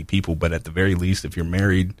many people, but at the very least, if you're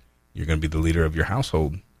married, you're going to be the leader of your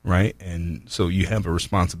household, right? And so you have a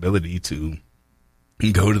responsibility to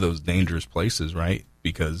go to those dangerous places, right?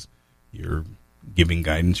 Because you're giving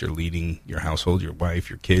guidance, you're leading your household, your wife,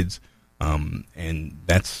 your kids, and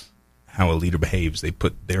that's how a leader behaves. They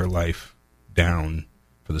put their life down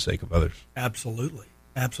for the sake of others. Absolutely.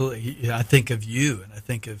 I think of you, and I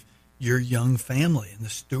think of your young family and the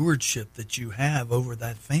stewardship that you have over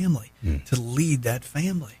that family to lead that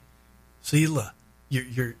family. Selah,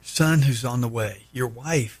 your son who's on the way, your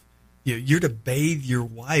wife, you're to bathe your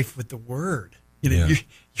wife with the word. You're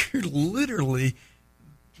literally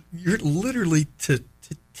to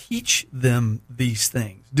teach them these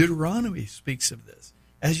things. Deuteronomy speaks of this.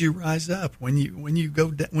 As you rise up, when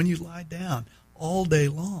you lie down all day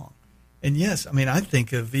long. And yes, I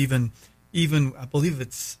think of even I believe I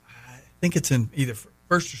think it's in either 1st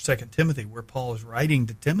or 2nd Timothy where Paul is writing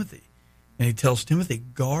to Timothy, and he tells Timothy,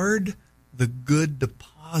 guard the good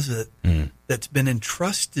deposit that's been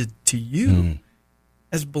entrusted to you.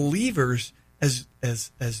 As believers, as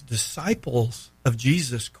disciples of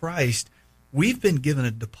Jesus Christ, we've been given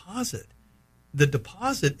a deposit. The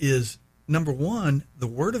deposit is, number one, the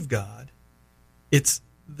Word of God. It's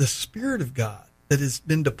the Spirit of God that has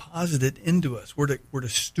been deposited into us. We're to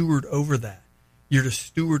steward over that. You're to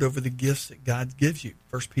steward over the gifts that God gives you.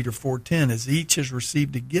 1 Peter 4:10, as each has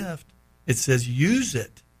received a gift, it says use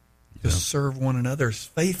it to serve one another as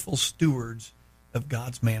faithful stewards of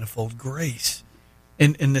God's manifold grace.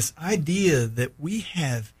 And this idea that we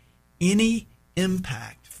have any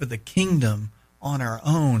impact for the kingdom on our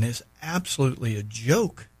own is absolutely a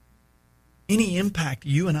joke. Any impact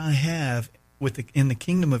you and I have in the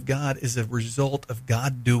kingdom of God is a result of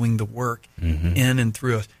God doing the work in and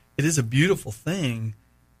through us. It is a beautiful thing,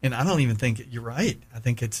 and I don't even think you're right. I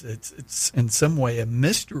think it's in some way a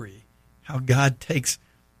mystery how God takes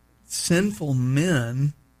sinful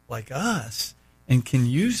men like us and can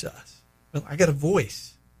use us. Well, I got a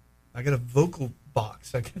voice. I got a vocal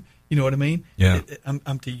box. You know what I mean? Yeah.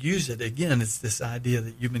 I'm to use it. Again, it's this idea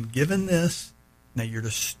that you've been given this, now you're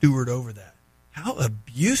to steward over that. How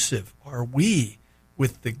abusive are we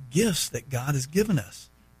with the gifts that God has given us?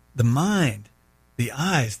 The mind, the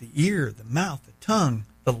eyes, the ear, the mouth, the tongue,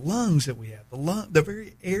 the lungs that we have. The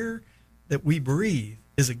very air that we breathe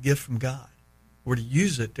is a gift from God. We're to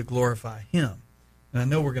use it to glorify Him. And I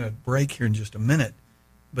know we're going to break here in just a minute,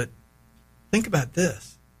 but think about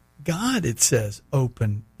this. God, it says,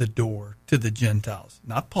 opened the door to the Gentiles.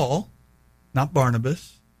 Not Paul, not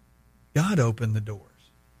Barnabas. God opened the doors.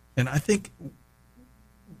 And I think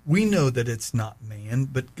we know that it's not man,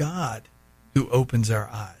 but God who opens our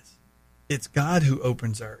eyes. It's God who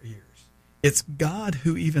opens our ears. It's God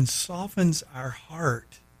who even softens our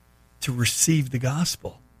heart to receive the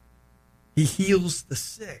gospel. He heals the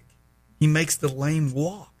sick. He makes the lame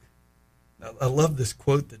walk. I love this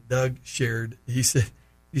quote that Doug shared. He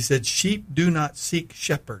said, sheep do not seek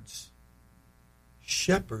shepherds.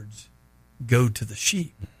 Shepherds go to the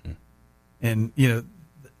sheep. And,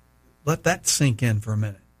 let that sink in for a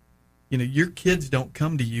minute. Your kids don't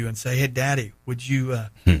come to you and say, hey, Daddy, would you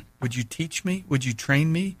teach me? Would you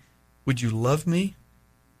train me? Would you love me?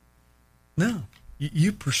 No.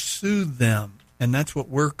 You pursue them, and that's what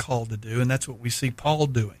we're called to do, and that's what we see Paul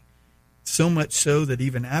doing. So much so that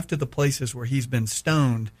even after the places where he's been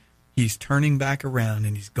stoned, he's turning back around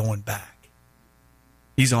and he's going back.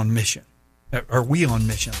 He's on mission. Are we on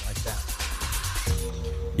mission like that?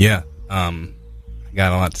 Yeah. I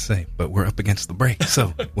got a lot to say, but we're up against the break,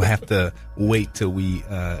 so we'll have to wait till we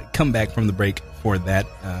come back from the break for that.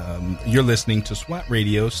 You're listening to SWAT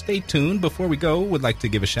Radio. Stay tuned. Before we go, we'd like to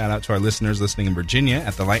give a shout-out to our listeners listening in Virginia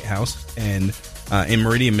at the Lighthouse and in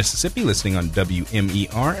Meridian, Mississippi, listening on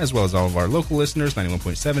WMER, as well as all of our local listeners,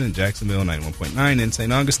 91.7 in Jacksonville, 91.9 in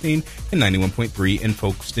St. Augustine, and 91.3 in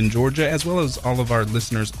Folkestone, Georgia, as well as all of our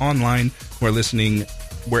listeners online who are listening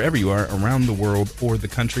wherever you are around the world or the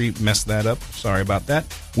country. Messed that up. Sorry about that.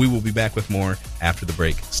 We will be back with more after the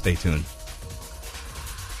break. Stay tuned.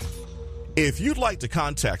 If you'd like to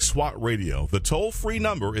contact SWAT Radio, the toll-free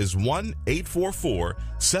number is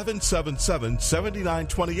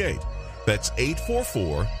 1-844-777-7928. That's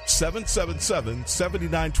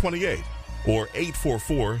 844-777-7928 or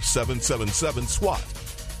 844-777-SWAT.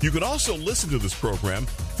 You can also listen to this program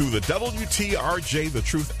through the WTRJ The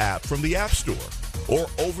Truth app from the App Store or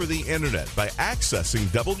over the internet by accessing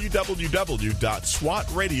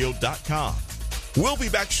www.swatradio.com. We'll be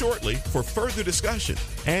back shortly for further discussion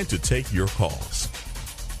and to take your calls.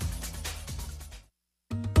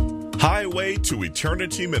 Highway to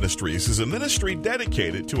Eternity Ministries is a ministry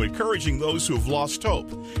dedicated to encouraging those who have lost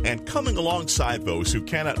hope and coming alongside those who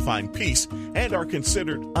cannot find peace and are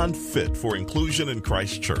considered unfit for inclusion in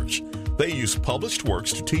Christ's church. They use published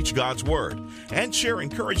works to teach God's Word and share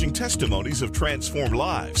encouraging testimonies of transformed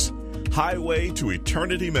lives. Highway to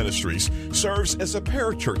Eternity Ministries serves as a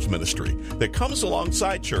parachurch ministry that comes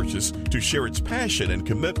alongside churches to share its passion and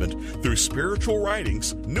commitment through spiritual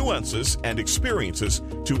writings, nuances, and experiences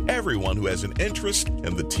to everyone who has an interest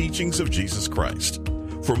in the teachings of Jesus Christ.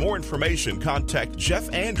 For more information, contact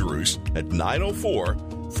Jeff Andrews at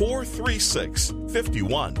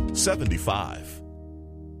 904-436-5175.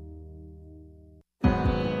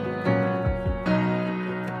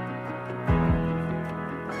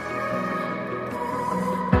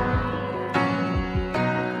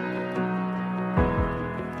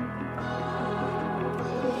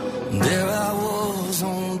 There I was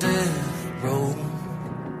on death row,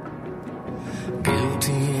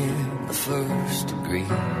 guilty in the first degree.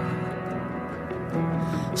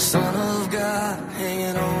 Son of God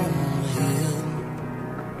hanging on a hill.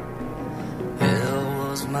 Hell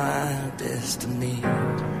was my destiny.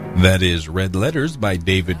 That is Red Letters by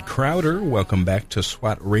David Crowder. Welcome back to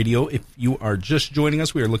SWAT Radio. If you are just joining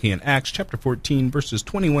us, we are looking at Acts chapter 14, verses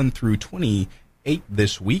 21 through 28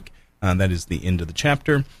 this week. That is the end of the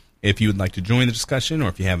chapter. If you would like to join the discussion or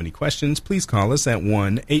if you have any questions, please call us at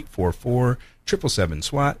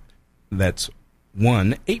 1-844-777-SWAT. That's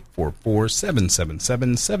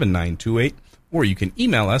 1-844-777-7928. Or you can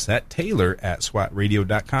email us at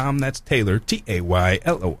taylor@swatradio.com. That's Taylor, Taylor,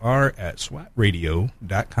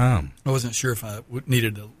 @swatradio.com. I wasn't sure if I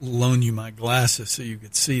needed to loan you my glasses so you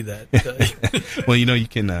could see that. Well, you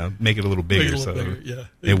can make it a little bigger, bigger. Yeah,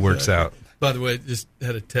 it exactly works out. By the way, just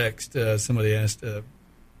had a text. Somebody asked,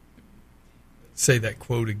 say that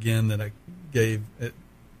quote again that I gave. I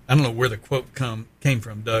don't know where the quote came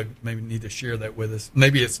from, Doug. Maybe need to share that with us.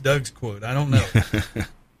 Maybe it's Doug's quote. I don't know.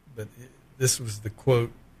 But this was the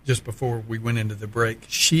quote just before we went into the break.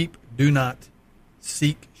 Sheep do not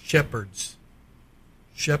seek shepherds.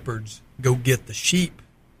 Shepherds go get the sheep.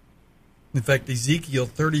 In fact, Ezekiel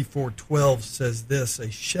 34:12 says this: a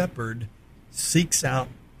shepherd seeks out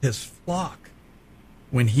his flock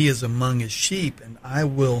when he is among his sheep, and I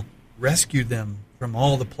will rescue them from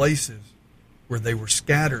all the places where they were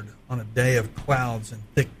scattered on a day of clouds and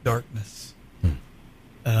thick darkness.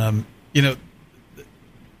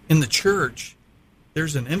 In the church,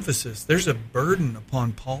 there's an emphasis, there's a burden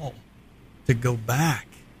upon Paul to go back,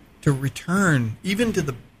 to return, even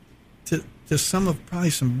to some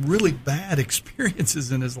really bad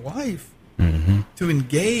experiences in his life, to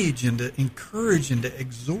engage and to encourage and to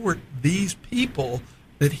exhort these people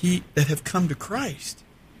that have come to Christ.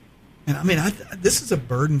 And I mean, this is a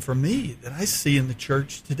burden for me that I see in the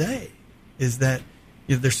church today, is that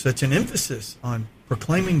there's such an emphasis on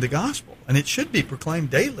proclaiming the gospel, and it should be proclaimed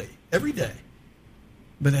daily, every day.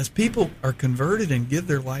 But as people are converted and give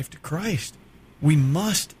their life to Christ, we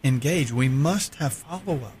must engage. We must have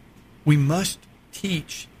follow-up. We must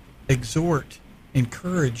teach, exhort,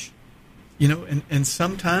 encourage. And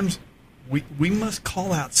sometimes we must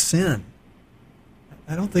call out sin.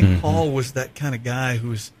 I don't think Paul was that kind of guy who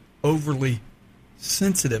was overly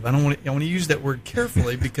sensitive. I want to use that word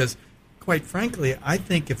carefully because, quite frankly, I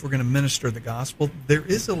think if we're going to minister the gospel, there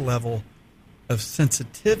is a level of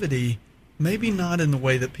sensitivity, maybe not in the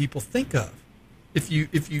way that people think of. If you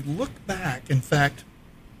look back, in fact,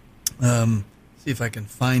 see if I can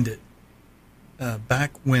find it.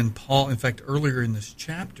 Back when Paul, in fact, earlier in this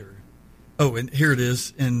chapter, and here it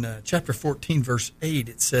is in chapter 14, verse 8,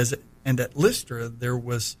 it says, and at Lystra there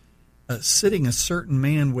was sitting a certain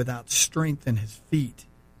man without strength in his feet,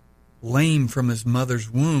 lame from his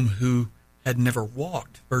mother's womb, who had never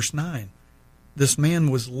walked. Verse 9, this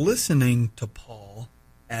man was listening to Paul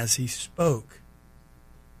as he spoke,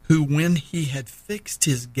 who when he had fixed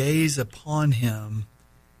his gaze upon him,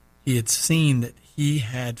 he had seen that he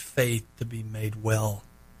had faith to be made well.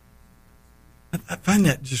 I find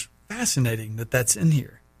that just fascinating that that's in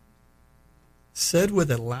here. Said with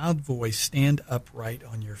a loud voice, stand upright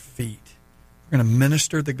on your feet. We're going to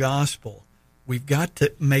minister the gospel. We've got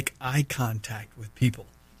to make eye contact with people.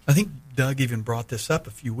 I think Doug even brought this up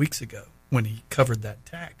a few weeks ago when he covered that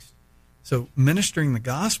text. So ministering the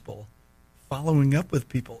gospel, following up with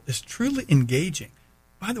people, is truly engaging.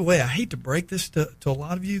 By the way, I hate to break this to a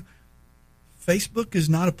lot of you. Facebook is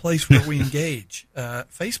not a place where we engage.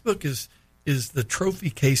 Facebook is the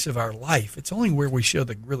trophy case of our life. It's only where we show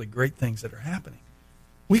the really great things that are happening.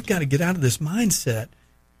 We've got to get out of this mindset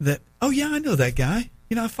that, oh, yeah, I know that guy.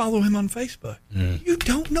 I follow him on Facebook. You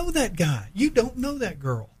don't know that guy. You don't know that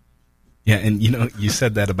girl. Yeah, and you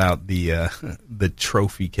said that about the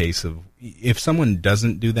trophy case of, if someone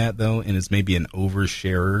doesn't do that though, and is maybe an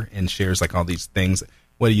oversharer and shares like all these things,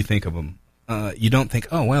 what do you think of them? You don't think,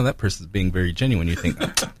 oh wow, that person's being very genuine. You think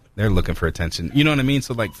they're looking for attention. You know what I mean?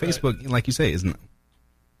 So like Facebook, like you say, isn't.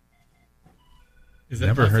 Is that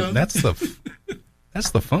never heard? Phone? That's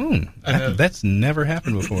the phone. That's never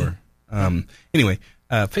happened before. Anyway.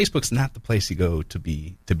 Facebook's not the place you go to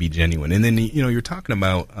be genuine. And then you're talking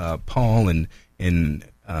about Paul and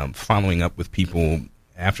following up with people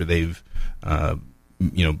after they've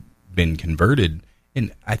been converted.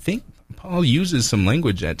 And I think Paul uses some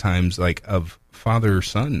language at times like of father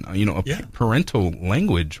son, parental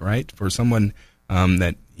language, right, for someone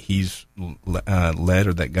that he's led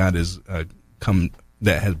or that God has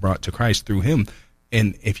that has brought to Christ through him.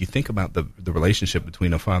 And if you think about the relationship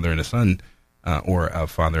between a father and a son. Or a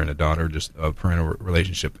father and a daughter, just a parental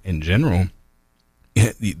relationship in general,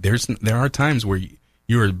 there are times where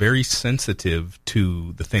you are very sensitive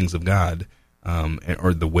to the things of God,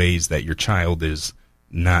 or the ways that your child is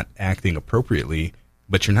not acting appropriately,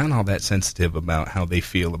 but you're not all that sensitive about how they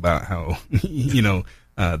feel about how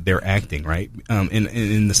they're acting, right? And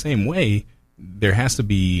in the same way, there has to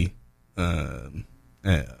be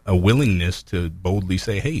a willingness to boldly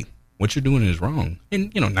say, "Hey, what you're doing is wrong,"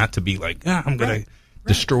 and not to be like, I'm going to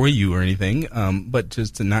destroy you or anything, but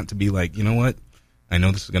just not to be like, you know what, I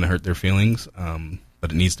know this is going to hurt their feelings,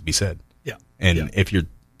 but it needs to be said. Yeah. And if you're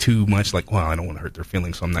too much like, well, I don't want to hurt their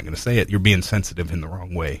feelings, so I'm not going to say it, you're being sensitive in the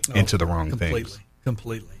wrong way, into the wrong things.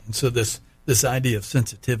 Completely. And so this idea of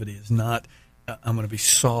sensitivity is not, I'm going to be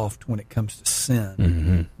soft when it comes to sin.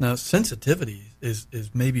 Mm-hmm. Now, sensitivity is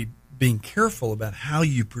maybe being careful about how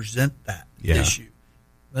you present that issue.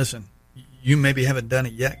 Listen, you maybe haven't done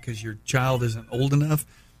it yet because your child isn't old enough.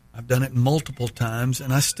 I've done it multiple times,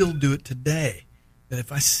 and I still do it today. That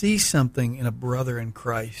if I see something in a brother in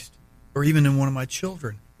Christ, or even in one of my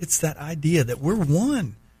children, it's that idea that we're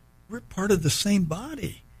one. We're part of the same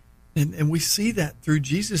body. And we see that through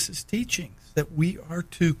Jesus' teachings, that we are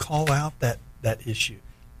to call out that issue.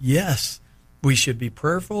 Yes, we should be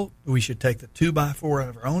prayerful. We should take the 2x4 out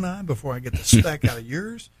of our own eye before I get the speck out of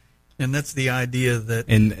yours. And that's the idea that,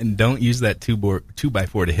 and don't use that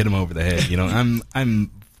 2x4 to hit him over the head.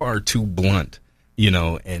 I'm far too blunt,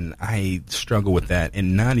 and I struggle with that,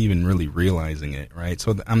 and not even really realizing it. Right,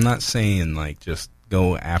 so I'm not saying like just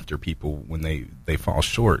go after people when they fall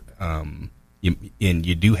short. And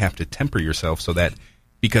you do have to temper yourself so that,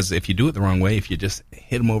 because if you do it the wrong way, if you just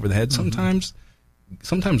hit them over the head, sometimes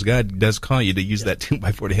God does call you to use that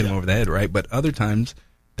 2x4 to hit them over the head, right? But other times,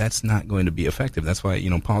 that's not going to be effective. That's why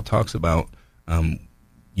Paul talks about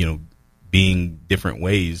being different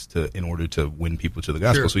ways in order to win people to the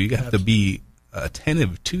gospel. Sure. So you have to be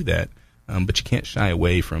attentive to that, but you can't shy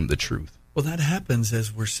away from the truth. Well, that happens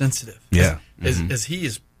as we're sensitive. Yeah, as he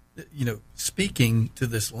is, speaking to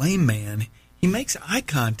this lame man, he makes eye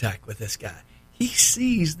contact with this guy. He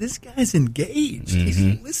sees this guy's engaged. He's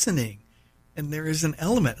listening, and there is an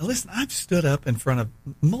element. Listen, I've stood up in front of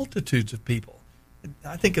multitudes of people.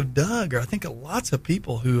 I think of Doug, or I think of lots of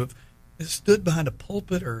people who have stood behind a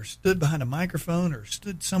pulpit or stood behind a microphone or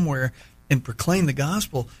stood somewhere and proclaimed the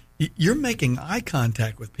gospel. You're making eye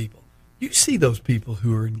contact with people. You see those people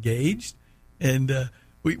who are engaged. And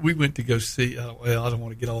we went to go see, I don't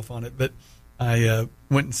want to get off on it, but I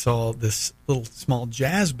went and saw this little small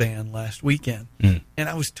jazz band last weekend. And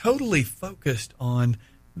I was totally focused on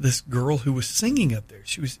this girl who was singing up there.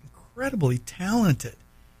 She was incredibly talented.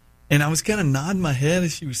 And I was kind of nodding my head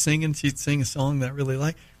as she was singing. She'd sing a song that I really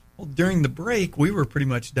liked. Well, during the break, we were pretty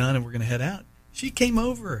much done and we're going to head out. She came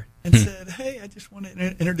over and said, "Hey, I just want to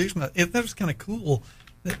introduce myself." That was kind of cool.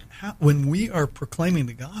 That when we are proclaiming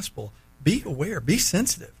the gospel, be aware, be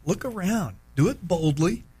sensitive, look around, do it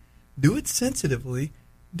boldly, do it sensitively,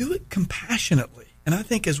 do it compassionately. And I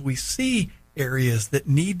think as we see areas that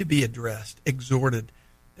need to be addressed, exhorted,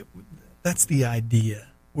 that's the idea.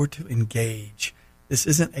 We're to engage. This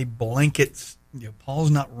isn't a blanket,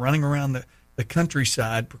 Paul's not running around the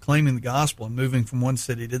countryside proclaiming the gospel and moving from one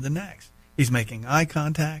city to the next. He's making eye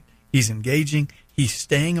contact. He's engaging. He's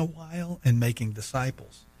staying a while and making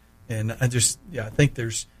disciples. And I think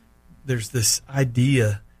there's this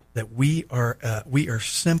idea that we are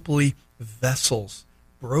simply vessels,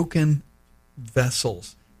 broken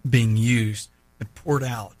vessels being used and poured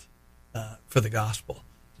out for the gospel.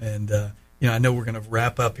 And I know we're going to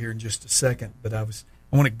wrap up here in just a second, but I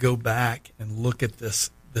want to go back and look at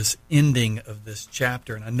this ending of this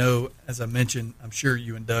chapter. And I know, as I mentioned, I'm sure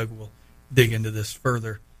you and Doug will dig into this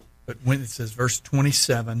further. But when it says, verse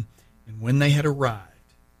 27, and when they had arrived,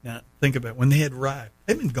 now think about it, when they had arrived,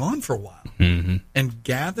 they've been gone for a while, and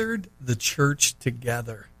gathered the church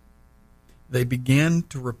together, they began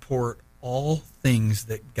to report all things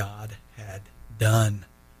that God had done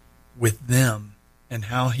with them and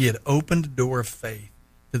how he had opened the door of faith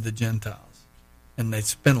to the Gentiles. And they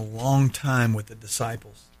spent a long time with the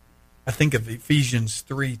disciples. I think of Ephesians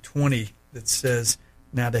 3:20 that says,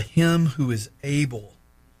 now to him who is able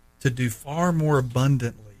to do far more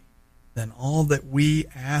abundantly than all that we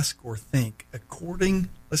ask or think, according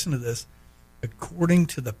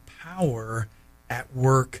to the power at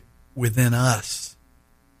work within us.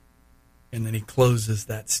 And then he closes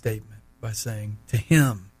that statement by saying, to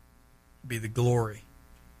him be the glory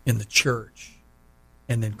in the church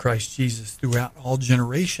and in Christ Jesus throughout all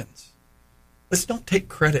generations. Let's don't take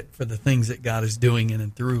credit for the things that God is doing in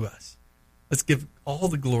and through us. Let's give all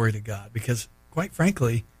the glory to God, because quite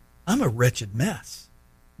frankly, I'm a wretched mess.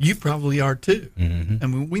 You probably are too. I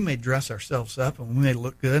mean, we may dress ourselves up and we may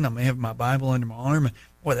look good, and I may have my Bible under my arm, and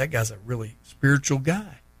boy, that guy's a really spiritual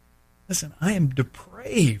guy. Listen, I am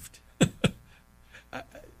depraved. I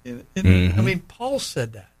mean, Paul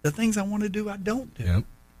said that. The things I want to do, I don't do. Yep.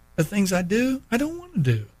 The things I do, I don't want to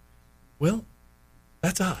do. Well,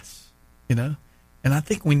 that's us, And I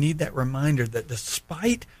think we need that reminder that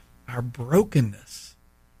despite our brokenness,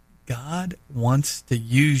 God wants to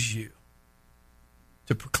use you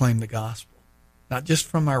to proclaim the gospel, not just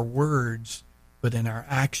from our words, but in our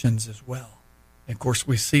actions as well. And of course,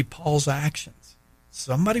 we see Paul's actions.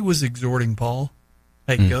 Somebody was exhorting Paul,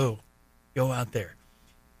 hey, go out there.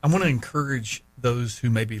 I want to encourage those who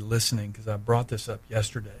may be listening, because I brought this up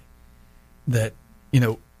yesterday, that,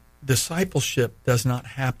 discipleship does not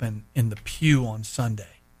happen in the pew on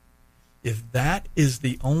Sunday. If that is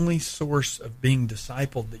the only source of being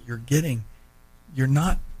discipled that you're getting, you're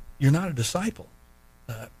not a disciple.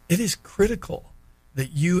 It is critical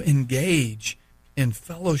that you engage in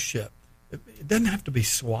fellowship. It doesn't have to be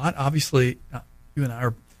SWAT. Obviously, you and I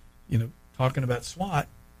are, talking about SWAT,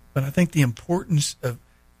 but I think the importance of,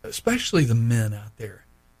 especially the men out there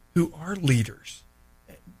who are leaders,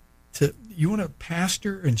 you want to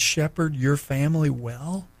pastor and shepherd your family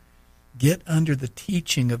well, get under the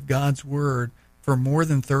teaching of God's word for more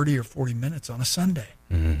than 30 or 40 minutes on a Sunday.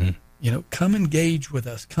 Come engage with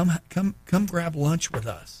us. Come grab lunch with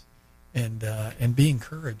us, and be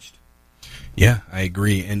encouraged. Yeah, I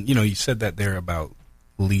agree. And you said that there about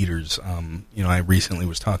leaders. I recently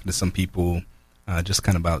was talking to some people, just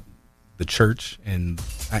kind of about the church, and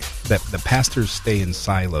that the pastors stay in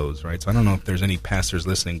silos, right? So I don't know if there's any pastors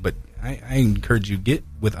listening, but I encourage you, get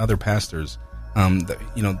with other pastors.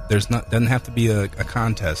 Doesn't have to be a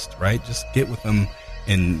contest, right? Just get with them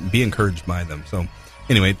and be encouraged by them. So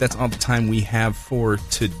anyway, that's all the time we have for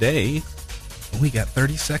today. We got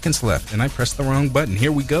 30 seconds left, and I pressed the wrong button.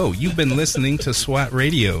 Here we go. You've been listening to SWAT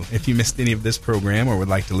Radio. If you missed any of this program or would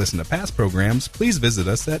like to listen to past programs, please visit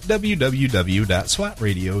us at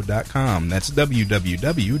www.swatradio.com. That's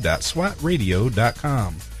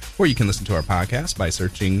www.swatradio.com. Or you can listen to our podcast by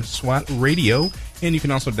searching SWAT Radio, and you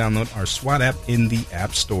can also download our SWAT app in the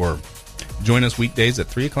App Store. Join us weekdays at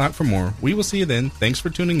 3 o'clock for more. We will see you then. Thanks for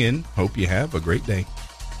tuning in. Hope you have a great day.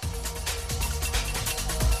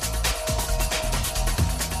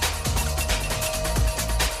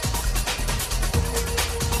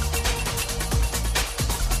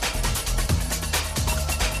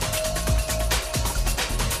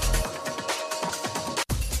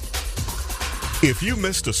 If you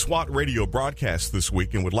missed a SWAT radio broadcast this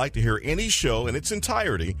week and would like to hear any show in its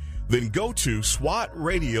entirety, then go to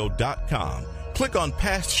SWATradio.com. Click on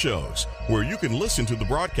past shows where you can listen to the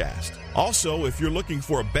broadcast. Also, if you're looking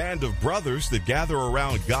for a band of brothers that gather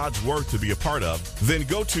around God's Word to be a part of, then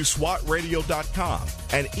go to SWATradio.com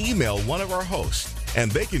and email one of our hosts, and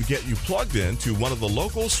they can get you plugged in to one of the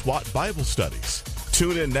local SWAT Bible studies.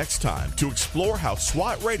 Tune in next time to explore how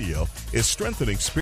SWAT Radio is strengthening spiritual